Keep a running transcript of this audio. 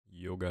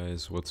Yo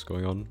guys, what's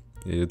going on?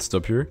 It's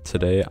Dub here.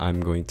 Today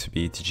I'm going to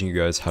be teaching you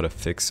guys how to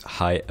fix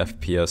high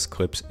FPS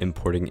clips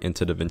importing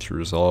into Davinci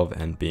Resolve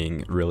and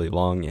being really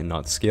long and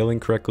not scaling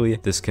correctly.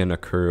 This can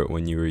occur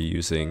when you are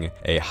using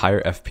a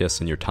higher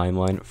FPS in your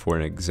timeline. For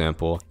an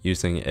example,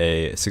 using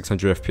a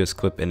 600 FPS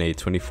clip in a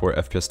 24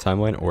 FPS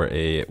timeline, or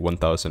a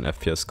 1000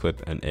 FPS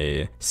clip in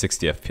a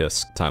 60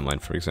 FPS timeline,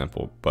 for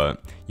example.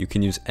 But you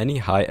can use any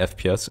high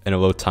FPS in a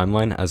low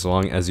timeline as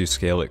long as you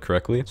scale it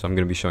correctly. So I'm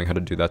going to be showing how to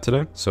do that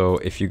today. So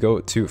if you go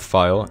to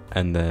File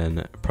and then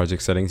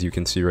Project Settings, you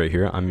can see right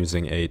here I'm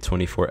using a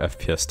 24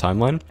 FPS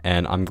timeline,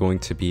 and I'm going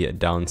to be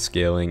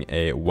downscaling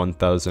a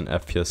 1000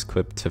 FPS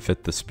clip to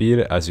fit the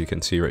speed. As you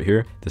can see right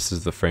here, this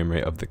is the frame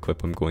rate of the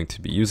clip I'm going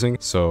to be using.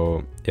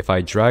 So if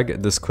I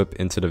drag this clip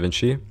into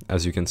Davinci,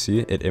 as you can see,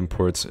 it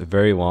imports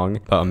very long,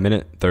 about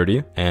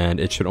 1:30, and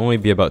it should only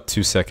be about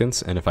 2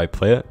 seconds. And if I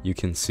play it, you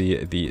can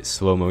see the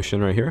slow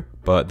motion right here,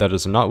 but that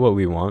is not what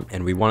we want,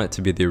 and we want it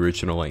to be the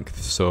original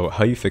length. So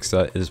how you fix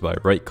that is by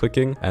right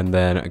clicking and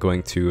then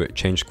going to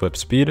change clip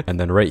speed, and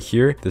then right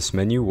here this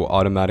menu will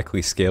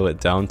automatically scale it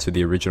down to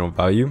the original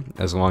value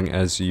as long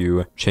as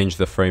you change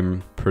the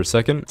frame per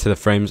second to the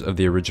frames of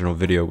the original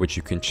video, which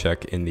you can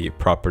check in the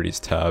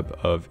properties tab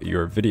of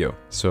your video.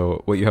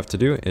 So what you have to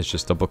do is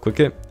just double click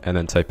it and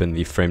then type in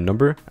the frame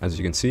number. As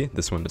you can see,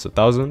 this one is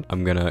 1000.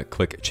 I'm gonna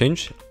click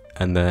change,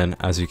 and then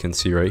as you can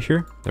see right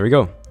here, there we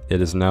go.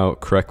 It is now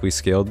correctly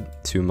scaled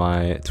to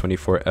my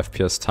 24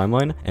 FPS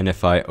timeline, and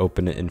if I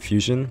open it in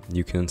Fusion,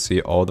 you can see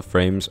all the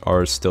frames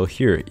are still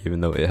here, even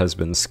though it has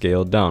been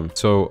scaled down.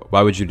 So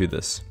why would you do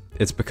this?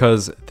 It's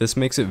because this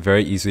makes it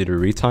very easy to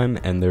retime,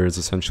 and there is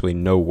essentially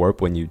no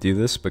warp when you do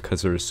this,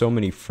 because there are so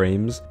many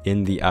frames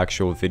in the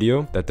actual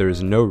video that there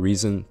is no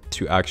reason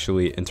to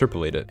actually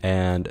interpolate it.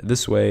 And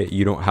this way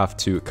you don't have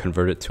to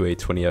convert it to a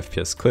 20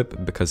 FPS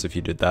clip, because if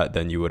you did that,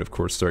 then you would of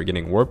course start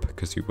getting warp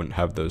because you wouldn't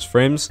have those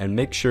frames. And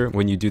make sure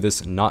when you do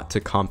this not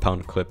to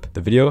compound clip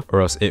the video,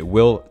 or else it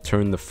will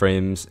turn the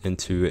frames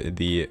into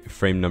the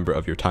frame number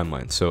of your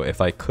timeline. So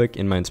if I click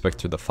in my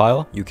inspector the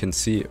file, you can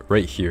see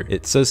right here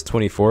it says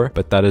 24,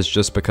 but that is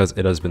just because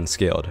it has been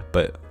scaled.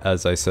 But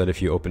as I said, if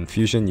you open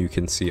Fusion, you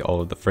can see all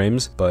of the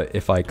frames. But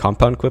if I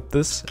compound clip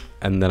this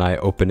and then I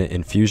open it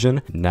in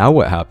Fusion, now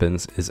what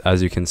happens is,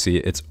 as you can see,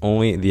 it's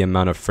only the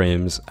amount of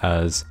frames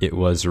as it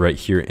was right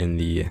here in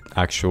the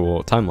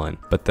actual timeline.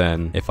 But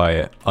then if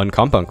I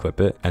uncompound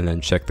clip it and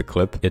then check the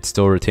clip, it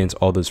still retains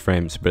all those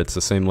frames, but it's the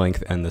same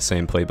length and the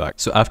same playback.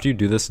 So after you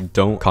do this,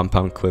 don't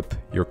compound clip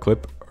your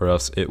clip, or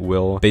else it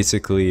will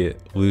basically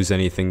lose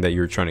anything that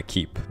you're trying to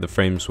keep. The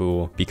frames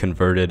will be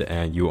converted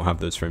and you won't have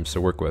those frames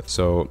to work with.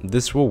 So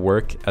this will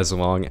work as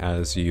long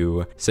as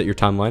you set your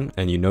timeline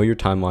and you know your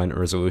timeline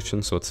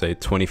resolution. So let's say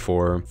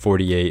 24,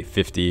 48,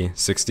 50,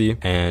 60,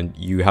 and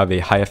you have a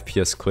high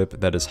FPS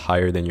clip that is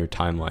higher than your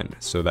timeline.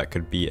 So that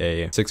could be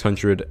a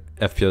 600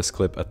 FPS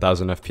clip,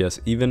 1000 FPS.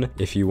 Even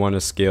if you want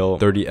to scale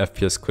 30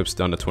 FPS clips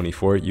down to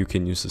 24, you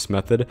can use this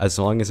method as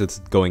long as it's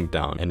going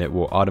down, and it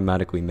will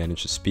automatically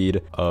manage the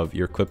speed of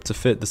your clip to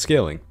fit the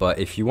scaling. But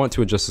if you want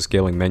to adjust the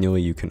scaling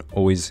manually, you can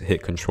always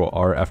hit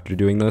Ctrl+R after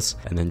doing this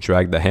and then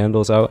drag the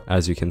handles out.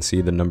 As you can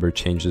see, the number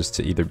changes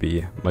to either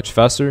be much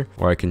faster,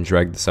 or I can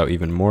drag this out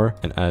even more,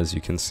 and as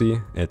you can see,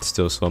 it's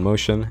still slow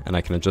motion, and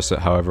I can adjust it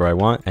however I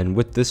want. And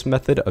with this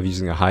method of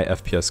using a high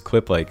FPS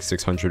clip like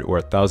 600 or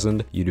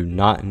 1000, you do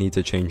not need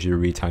to change your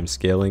retime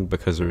scaling,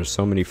 because there are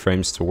so many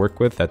frames to work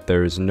with that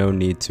there is no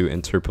need to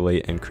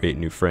interpolate and create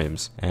new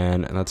frames.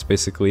 And that's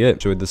basically it.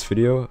 Enjoyed this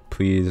video,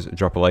 please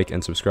drop a like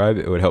and subscribe.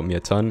 It would help me a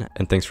ton,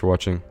 and thanks for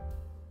watching.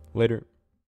 Later.